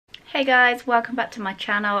Hey guys, welcome back to my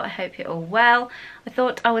channel. I hope you're all well. I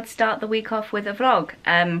thought I would start the week off with a vlog.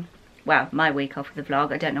 Well, my week off with a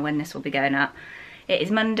vlog. I don't know when this will be going up. It is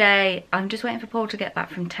Monday. I'm just waiting for Paul to get back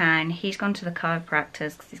from town. He's gone to the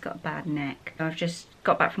chiropractor's because he's got a bad neck. I've just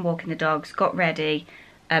got back from walking the dogs, got ready,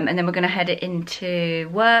 and then we're going to head into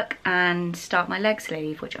work and start my leg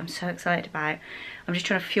sleeve, which I'm so excited about. I'm just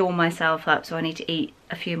trying to fuel myself up, so I need to eat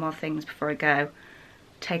a few more things before I go.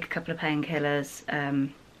 Take a couple of painkillers,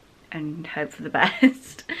 and hope for the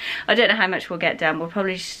best. I don't know how much we'll get done.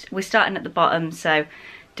 We're starting at the bottom, so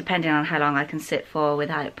depending on how long I can sit for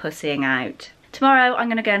without pussying out. Tomorrow I'm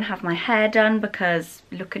gonna go and have my hair done because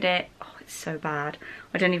look at it. Oh, it's so bad.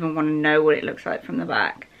 I don't even want to know what it looks like from the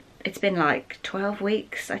back. It's been like 12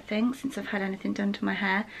 weeks, I think, since I've had anything done to my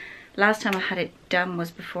hair. Last time I had it done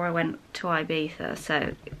was before I went to Ibiza,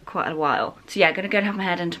 so quite a while. So yeah, gonna go and have my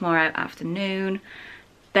hair done tomorrow afternoon.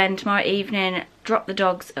 Then tomorrow evening, drop the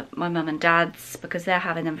dogs at my mum and dad's because they're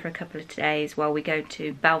having them for a couple of days while we go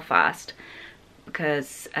to Belfast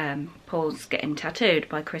because Paul's getting tattooed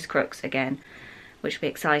by Chris Crooks again, which will be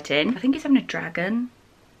exciting. I think he's having a dragon.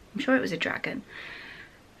 I'm sure it was a dragon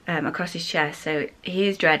across his chest, so he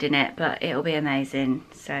is dreading it, but it'll be amazing.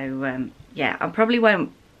 So yeah, I probably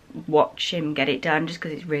won't watch him get it done just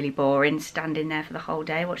because it's really boring standing there for the whole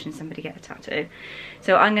day watching somebody get a tattoo.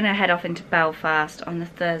 So I'm gonna head off into Belfast on the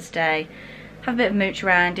Thursday, have a bit of mooch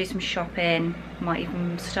around, do some shopping, might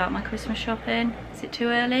even start my Christmas shopping. Is it too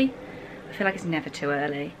early? I feel like it's never too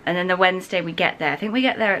early. And then the Wednesday we get there, I think we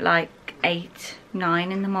get there at like 8,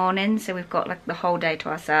 9 in the morning, so we've got like the whole day to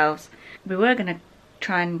ourselves. We were gonna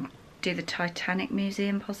try and do the Titanic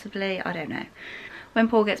Museum possibly, I don't know. When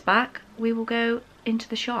Paul gets back, we will go into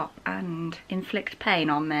the shop and inflict pain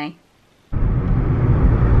on me. Saw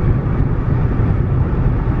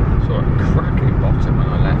a cracking bottom when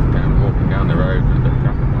I left and walking down the road with a bit of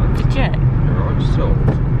cracking lights. Did you? You're right, salt.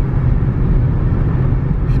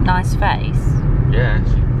 Nice face. Yeah,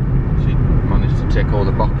 she managed to tick all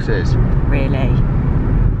the boxes. Really?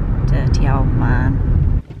 Dirty old man.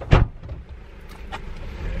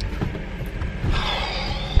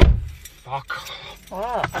 Fuck.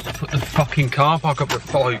 What? I had to put the fucking car park up at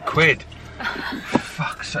 £5.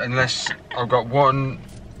 Fuck's sake, unless I've got 1,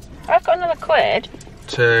 I've got another £1.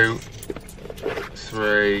 2,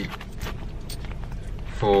 3,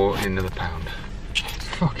 4, and another £1. It's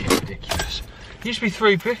fucking ridiculous. It used to be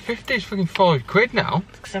 £3.50, it's fucking £5 now.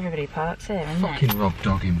 It's because everybody parks here, isn't Fucking rob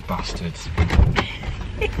dogging bastards.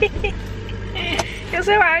 it? You're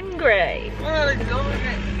so angry. Well, it's not, isn't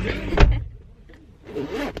it?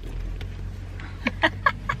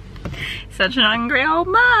 Such an angry old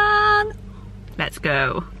man. Let's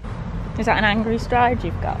go. Is that an angry stride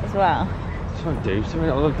you've got as well? That's what I do. Something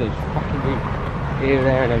I love those fucking things here,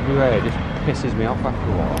 there, and everywhere. It just pisses me off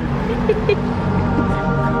after a while.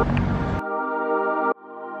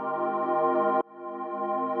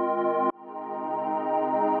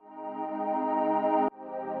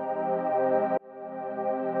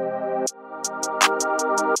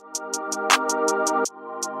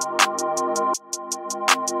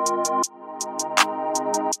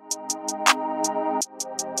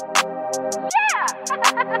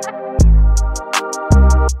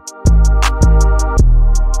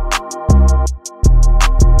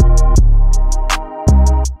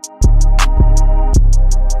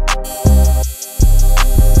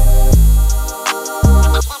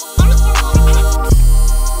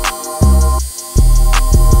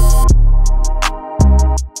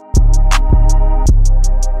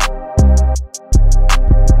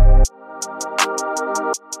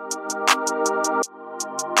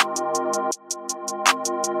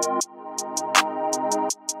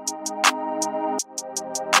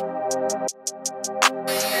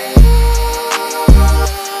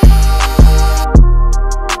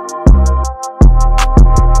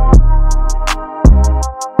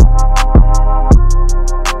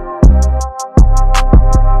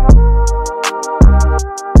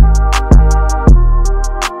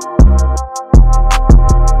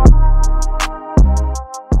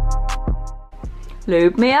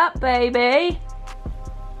 Lube me up, baby.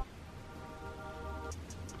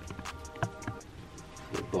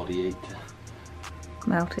 Body eater.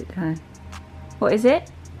 Melt it down. What is it?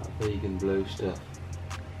 That vegan blue stuff.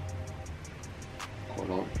 Quite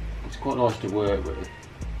like. It's quite nice to work with. It's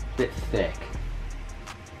a bit thick.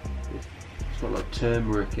 It's got like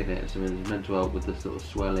turmeric in it, so it's meant to help with the sort of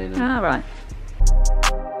swelling. And All right.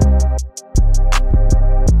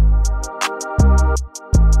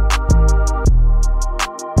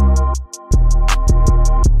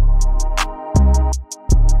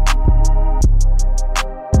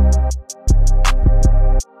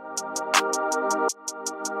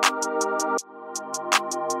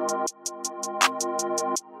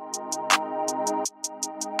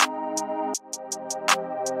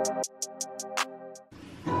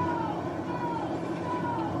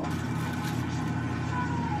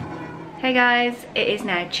 Hey guys, it is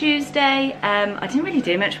now Tuesday. I didn't really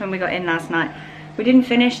do much when we got in last night. We didn't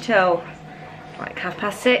finish till like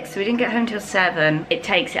 6:30, so we didn't get home till 7. It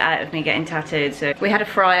takes it out of me getting tattooed, so we had a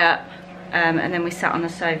fry up and then we sat on the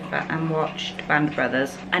sofa and watched Band of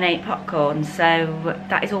Brothers and ate popcorn. So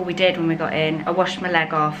that is all we did when we got in. I washed my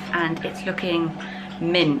leg off and it's looking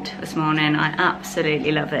mint this morning. I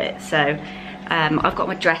absolutely love it. So I've got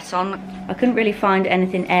my dress on. I couldn't really find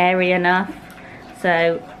anything airy enough,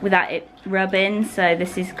 so without it rubbing, so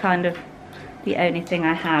this is kind of the only thing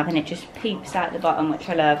I have, and it just peeps out the bottom, which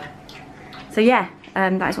I love. So yeah,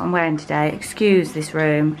 that is what I'm wearing today. Excuse this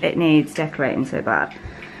room, it needs decorating so bad.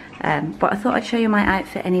 But I thought I'd show you my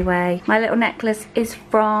outfit anyway. My little necklace is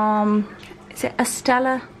from, is it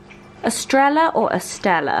Estrella or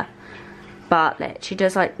Estella Bartlett. She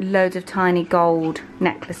does like loads of tiny gold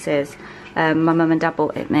necklaces. My mum and dad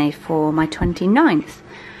bought it me for my 29th.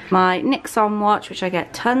 My Nixon watch, which I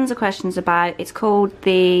get tons of questions about, it's called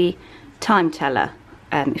the Time Teller,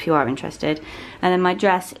 if you are interested. And then my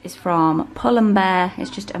dress is from Pull & Bear.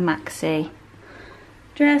 It's just a maxi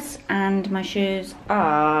dress, and my shoes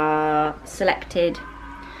are selected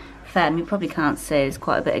firm. You probably can't see, there's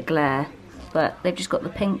quite a bit of glare, but they've just got the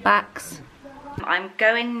pink backs. I'm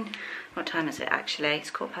going, what time is it actually? It's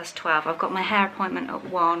 12:15. I've got my hair appointment at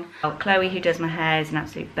 1. Oh, Chloe, who does my hair, is an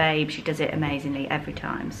absolute babe. She does it amazingly every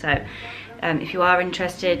time. So if you are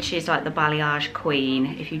interested, she's like the balayage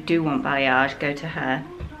queen. If you do want balayage, go to her.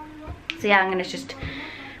 So yeah, I'm gonna just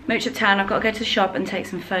mooch up town. I've got to go to the shop and take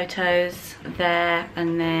some photos there,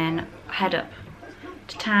 and then head up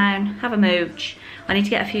to town, have a mooch. I need to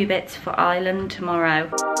get a few bits for Ireland tomorrow.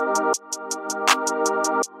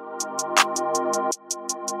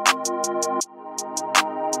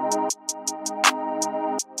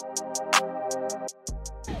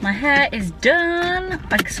 My hair is done.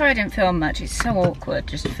 I'm sorry I didn't film much. It's so awkward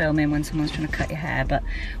just filming when someone's trying to cut your hair, but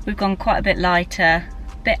we've gone quite a bit lighter,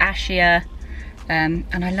 a bit ashier, and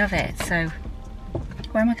I love it. So,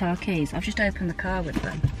 where are my car keys? I've just opened the car with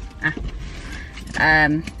them.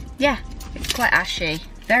 Yeah, it's quite ashy,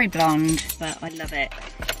 very blonde, but I love it.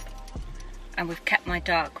 And we've kept my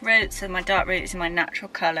dark roots, so my dark root is in my natural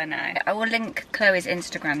colour now. I will link Chloe's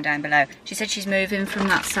Instagram down below. She said she's moving from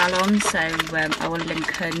that salon, so I will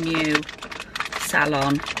link her new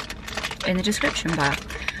salon in the description bar.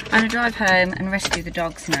 I'm gonna drive home and rescue the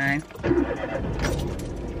dogs now. And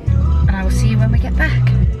I will see you when we get back.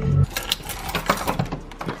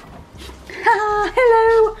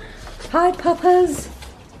 Hello! Hi, Poppers!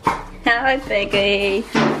 Hi, Piggy!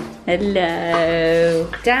 Hello.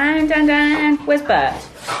 Down, down, down. Where's Bert?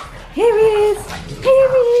 Here he is. Here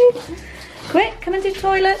he is. Quick, come and do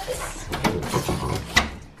toilets.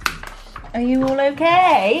 Are you all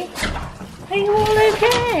okay? Are you all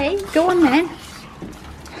okay? Go on then.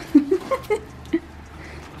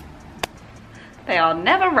 They are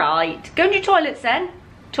never right. Go and do toilets then.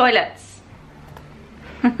 Toilets.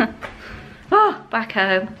 Oh, back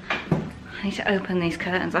home. I need to open these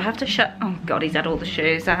curtains. I have to shut, oh God, he's had all the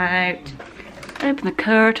shoes out. Open the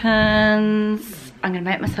curtains. I'm gonna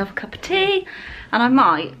make myself a cup of tea, and I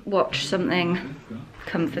might watch something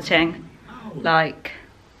comforting, like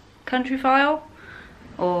Country File,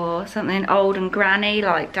 or something old and granny,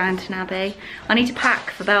 like Downton Abbey. I need to pack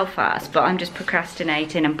for Belfast, but I'm just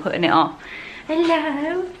procrastinating and putting it off.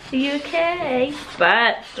 Hello, are you okay?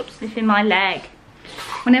 But stop sniffing my leg.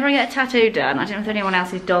 Whenever I get a tattoo done, I don't know if anyone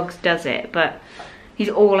else's dogs does it, but he's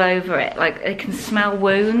all over it. Like, they can smell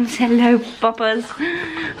wounds. Hello, Poppers.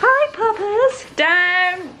 Hi, Poppers.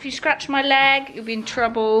 Down. If you scratch my leg, you'll be in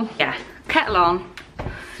trouble. Yeah, kettle on.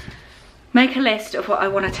 Make a list of what I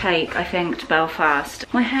want to take, I think, to Belfast.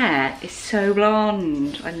 My hair is so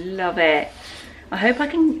blonde. I love it. I hope I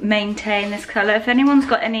can maintain this colour. If anyone's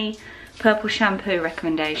got any purple shampoo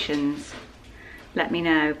recommendations, let me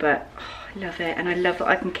know, but I love it, and I love that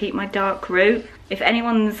I can keep my dark root. If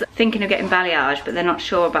anyone's thinking of getting balayage but they're not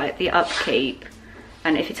sure about the upkeep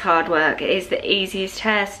and if it's hard work, it is the easiest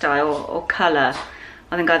hairstyle or colour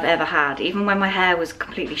I think I've ever had. Even when my hair was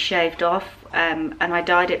completely shaved off and I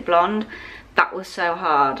dyed it blonde, that was so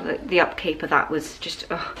hard. The upkeep of that was just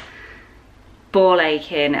ball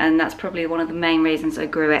aching, and that's probably one of the main reasons I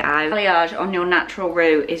grew it out. Balayage on your natural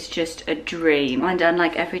root is just a dream. I'm done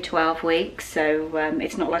like every 12 weeks, so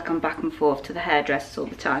it's not like I'm back and forth to the hairdressers all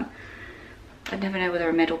the time. I never know whether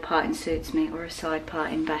a middle parting suits me or a side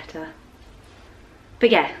parting better.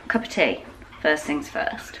 But yeah, cup of tea, first things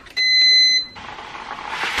first.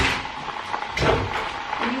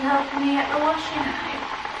 Are you helping me get the washing out?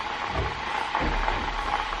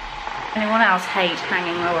 Anyone else hate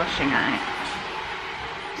hanging the washing out?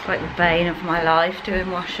 It's like the bane of my life, doing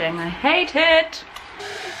washing. I hate it.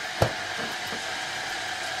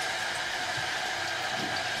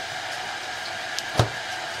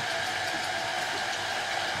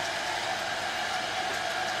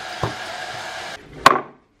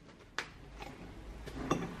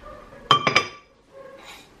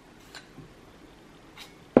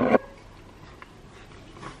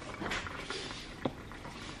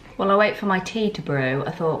 While I wait for my tea to brew, I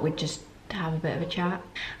thought we'd just have a bit of a chat.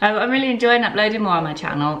 I'm really enjoying uploading more on my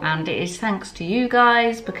channel, and it is thanks to you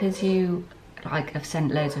guys, because you have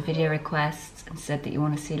sent loads of video requests and said that you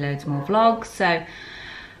want to see loads more vlogs. So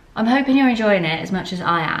I'm hoping you're enjoying it as much as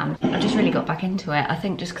I am. I just really got back into it. I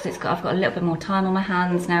think just because I've got a little bit more time on my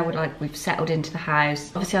hands now. We've settled into the house.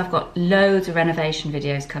 Obviously I've got loads of renovation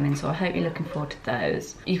videos coming, so I hope you're looking forward to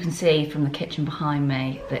those. You can see from the kitchen behind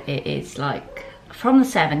me that it is like from the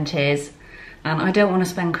 70s, and I don't want to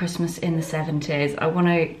spend Christmas in the 70s. I want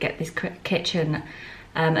to get this kitchen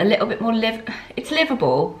a little bit more it's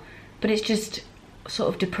livable, but it's just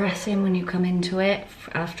sort of depressing when you come into it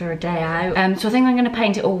after a day out. So I think I'm going to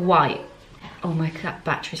paint it all white. Oh, my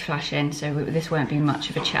battery's flashing, so this won't be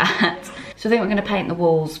much of a chat. So I think we're going to paint the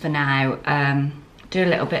walls for now, do a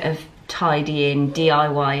little bit of tidying,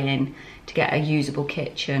 DIYing to get a usable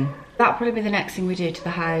kitchen. That'll probably be the next thing we do to the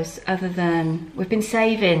house, other than we've been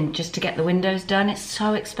saving just to get the windows done. It's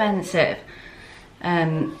so expensive.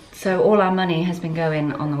 So all our money has been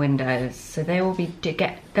going on the windows. So they'll be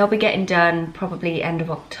getting done probably end of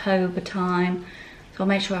October time. So I'll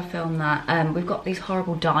make sure I film that. We've got these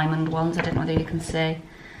horrible diamond ones, I don't know whether you can see,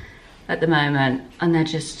 at the moment, and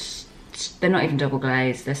they're not even double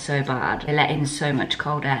glazed, they're so bad. They let in so much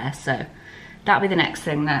cold air, so that'll be the next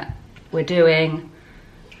thing that we're doing.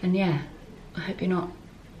 And yeah, I hope you're not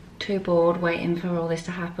too bored waiting for all this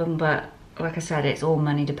to happen, but like I said, it's all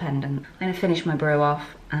money dependent. I'm gonna finish my brew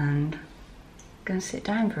off and gonna sit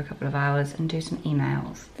down for a couple of hours and do some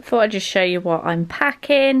emails. I thought I'd just show you what I'm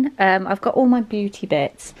packing. I've got all my beauty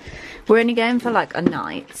bits. We're only going for like a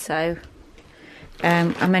night, so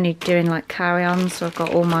I'm only doing like carry-ons, so I've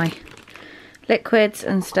got all my liquids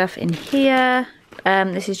and stuff in here.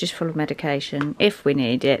 This is just full of medication if we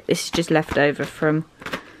need it. This is just left over from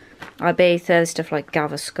Ibiza, stuff like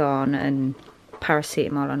Gaviscon and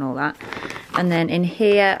paracetamol and all that. And then in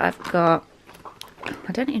here I've got,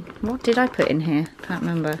 I don't even, what did I put in here? Can't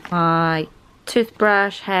remember. My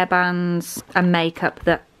toothbrush, hairbands and makeup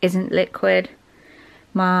that isn't liquid.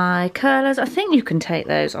 My curlers, I think you can take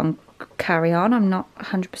those on carry on. I'm not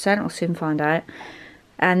 100%, I'll soon find out.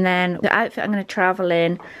 And then the outfit I'm going to travel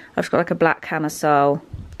in, I've got like a black camisole,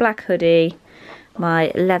 black hoodie,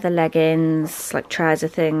 my leather leggings, like trouser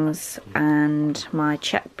things, and my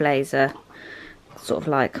check blazer. Sort of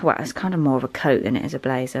like, well, it's kind of more of a coat than it is a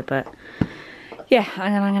blazer, but yeah,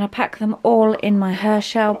 and then I'm going to pack them all in my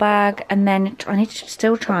Herschel bag, and then I need to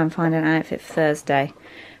still try and find an outfit for Thursday.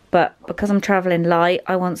 But because I'm travelling light,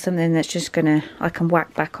 I want something that's just gonna, I can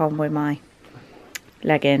whack back on with my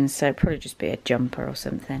leggings, so probably just be a jumper or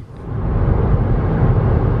something.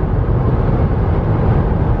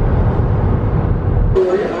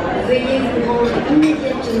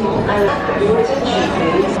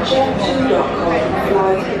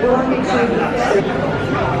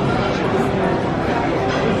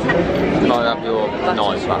 Can I have your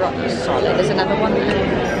knife back? Solid, there's another one there.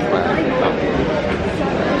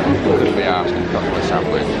 Couldn't be asked to cut my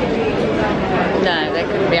sandwich. No, they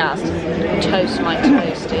couldn't be asked to toast my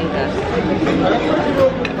toast either.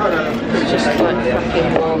 It's just like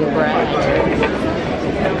fucking warm bread.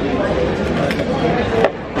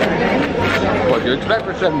 What do you expect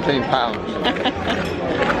for £17?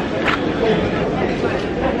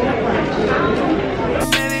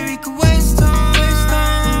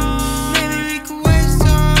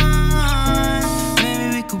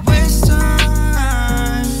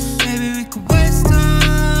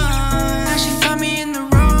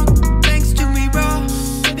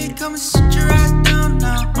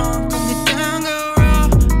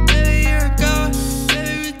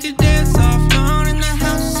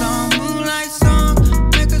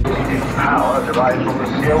 Derived from the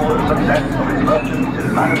skill and success of its merchants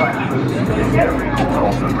and manufacturers in every corner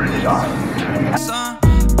of the British Isles.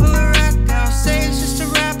 Put her ass out, say it's just a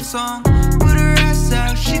rap song. Put her ass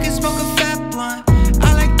out, she can smoke a fat blunt.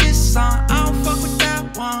 I like this song, I don't fuck with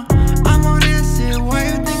that one. I'm on acid, where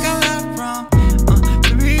you think I left from?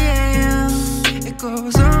 3 AM, it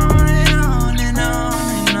goes on and on and on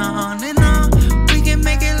and on and on. We can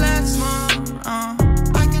make it last long.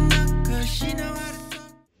 I can knock her, she know how to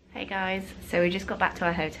talk. Hey guys, so we just got back to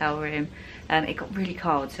our hotel room. It got really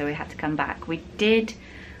cold, so we had to come back. We did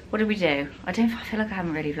what did we do? I feel like I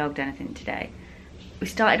haven't really vlogged anything today. We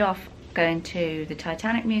started off going to the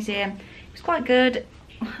Titanic Museum. It was quite good.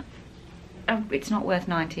 It's not worth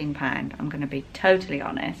 £19, I'm going to be totally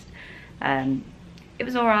honest. It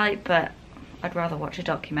was alright, but I'd rather watch a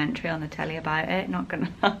documentary on the telly about it, not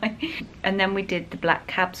gonna lie. And then we did the Black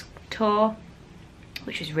Cabs tour,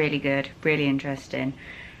 which was really good, really interesting.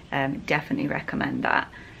 Definitely recommend that.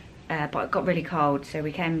 But it got really cold, so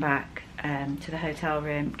we came back to the hotel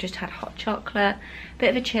room, just had hot chocolate, bit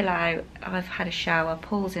of a chill out. I've had a shower,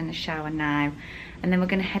 Paul's in the shower now, and then we're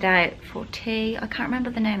gonna head out for tea. I can't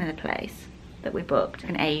remember the name of the place that we booked,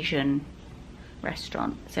 an Asian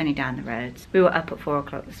restaurant. It's only down the road. We were up at 4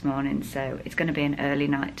 o'clock this morning, so it's gonna be an early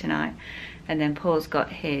night tonight. And then Paul's got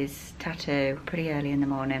his tattoo pretty early in the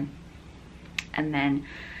morning. And then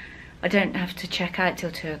I don't have to check out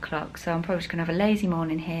till 2 o'clock, so I'm probably just gonna have a lazy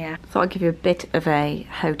morning here. Thought I'd give you a bit of a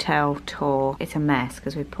hotel tour. It's a mess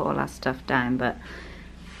because we put all our stuff down, but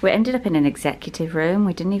we ended up in an executive room.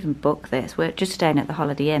 We didn't even book this. We're just staying at the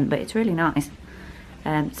Holiday Inn, but it's really nice.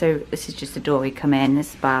 So this is just the door we come in. This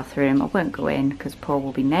is the bathroom. I won't go in because Paul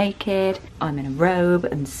will be naked. I'm in a robe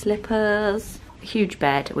and slippers. A huge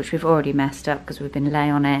bed, which we've already messed up because we've been lay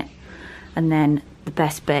on it. And then the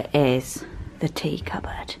best bit is the tea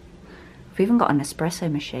cupboard. We've even got an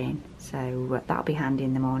espresso machine, so that'll be handy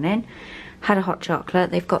in the morning. Had a hot chocolate.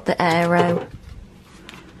 They've got the Aero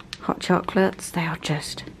hot chocolates. They are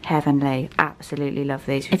just heavenly. Absolutely love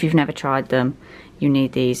these. If you've never tried them, you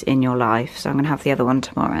need these in your life, so I'm gonna have the other one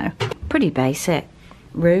tomorrow. Pretty basic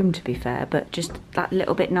room, to be fair, but just that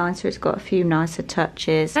little bit nicer. It's got a few nicer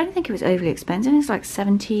touches. I don't think it was overly expensive. It's like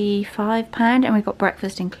 £75, and we got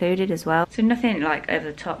breakfast included as well, so nothing like over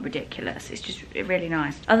the top ridiculous. It's just really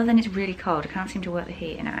nice, other than it's really cold. I can't seem to work the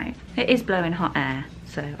heating out. It is blowing hot air,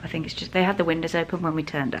 so I think it's just they had the windows open when we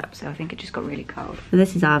turned up, so I think it just got really cold. So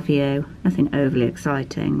this is our view. Nothing overly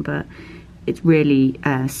exciting, but it's really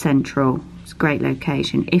central. It's a great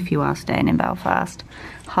location if you are staying in Belfast.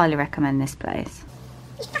 Highly recommend this place.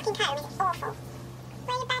 This fucking home is awful.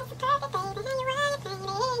 Where your bed is perfect, baby, how you are, baby.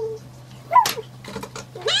 Woo!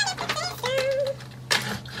 Manifestation!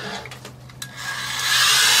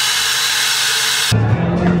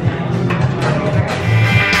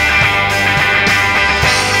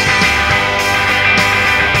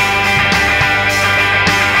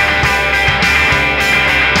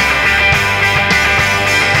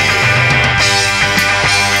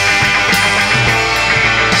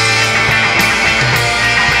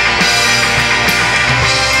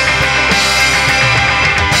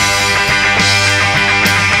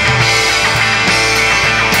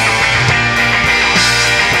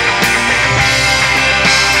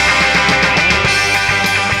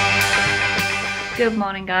 Good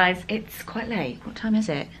morning, guys. It's quite late. What time is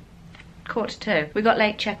it? 1:45. We got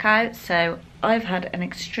late checkout, so I've had an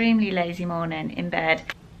extremely lazy morning in bed.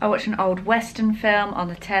 I watched an old Western film on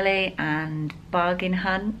the telly and bargain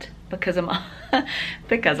hunt because I'm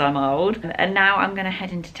because I'm old. And now I'm gonna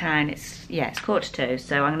head into town. It's 1:45,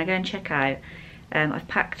 so I'm gonna go and check out. I've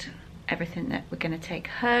packed everything that we're gonna take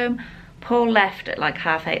home. Paul left at like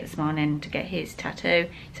 8:30 this morning to get his tattoo.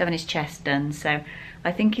 He's having his chest done, so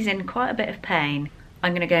I think he's in quite a bit of pain.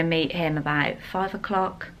 I'm gonna go meet him about 5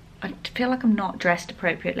 o'clock. I feel like I'm not dressed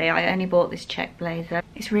appropriately. I only bought this check blazer.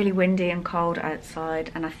 It's really windy and cold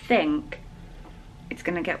outside, and I think it's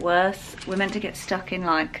gonna get worse. We're meant to get stuck in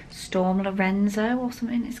like Storm Lorenzo or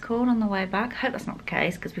something it's called on the way back. I hope that's not the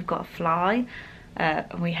case because we've got to fly,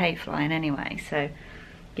 and we hate flying anyway, so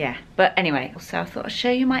yeah. But anyway, so I thought I'd show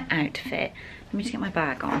you my outfit. Let me just get my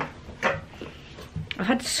bag on. I've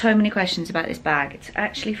had so many questions about this bag. It's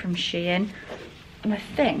actually from Shein, and I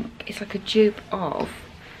think it's like a dupe of,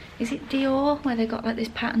 is it Dior, where they got like this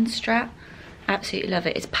patterned strap? Absolutely love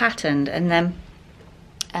it. It's patterned, and then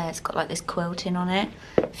it's got like this quilting on it.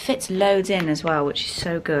 Fits loads in as well, which is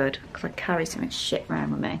so good because I carry so much shit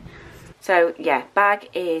around with me. So yeah, bag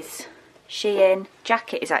is Shein.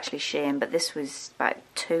 Jacket is actually Shein, but this was about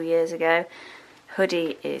 2 years ago.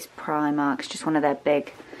 Hoodie is Primark. It's just one of their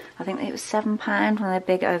big, I think it was £7, one of their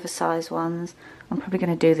big oversized ones. I'm probably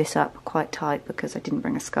going to do this up quite tight because I didn't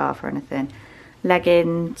bring a scarf or anything.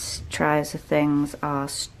 Leggings, trouser things are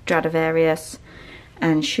Stradivarius,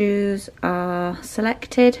 and shoes are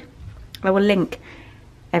Selected. I will link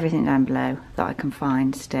everything down below that I can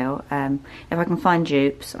find still. If I can find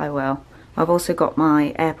dupes, I will. I've also got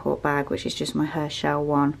my airport bag, which is just my Herschel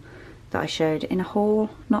one that I showed in a haul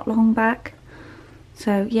not long back.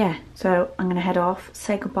 So yeah, so I'm gonna head off,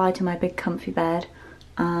 say goodbye to my big comfy bed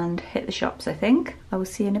and hit the shops, I think. I will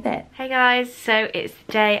see you in a bit. Hey guys, so it's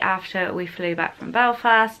the day after we flew back from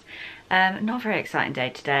Belfast. Not a very exciting day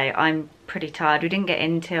today. I'm pretty tired. We didn't get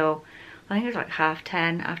in till, I think it was like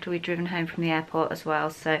 10:30 after we'd driven home from the airport as well.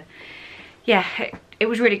 So yeah, it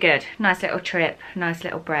was really good. Nice little trip, nice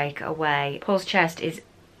little break away. Paul's chest is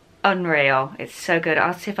unreal. It's so good.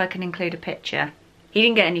 I'll see if I can include a picture. He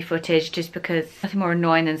didn't get any footage just because nothing more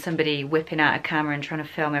annoying than somebody whipping out a camera and trying to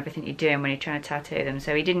film everything you're doing when you're trying to tattoo them.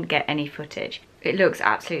 So he didn't get any footage. It looks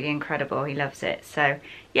absolutely incredible. He loves it. So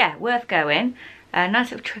yeah, worth going.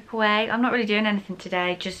 Nice little trip away. I'm not really doing anything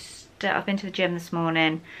today. Just I've been to the gym this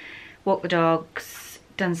morning, walked the dogs,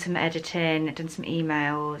 done some editing, done some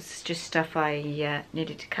emails, just stuff I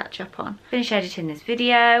needed to catch up on. Finished editing this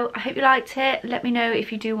video. I hope you liked it. Let me know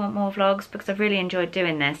if you do want more vlogs because I've really enjoyed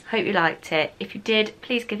doing this. Hope you liked it. If you did,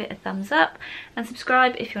 please give it a thumbs up and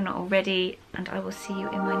subscribe if you're not already, and I will see you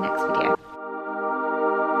in my next video.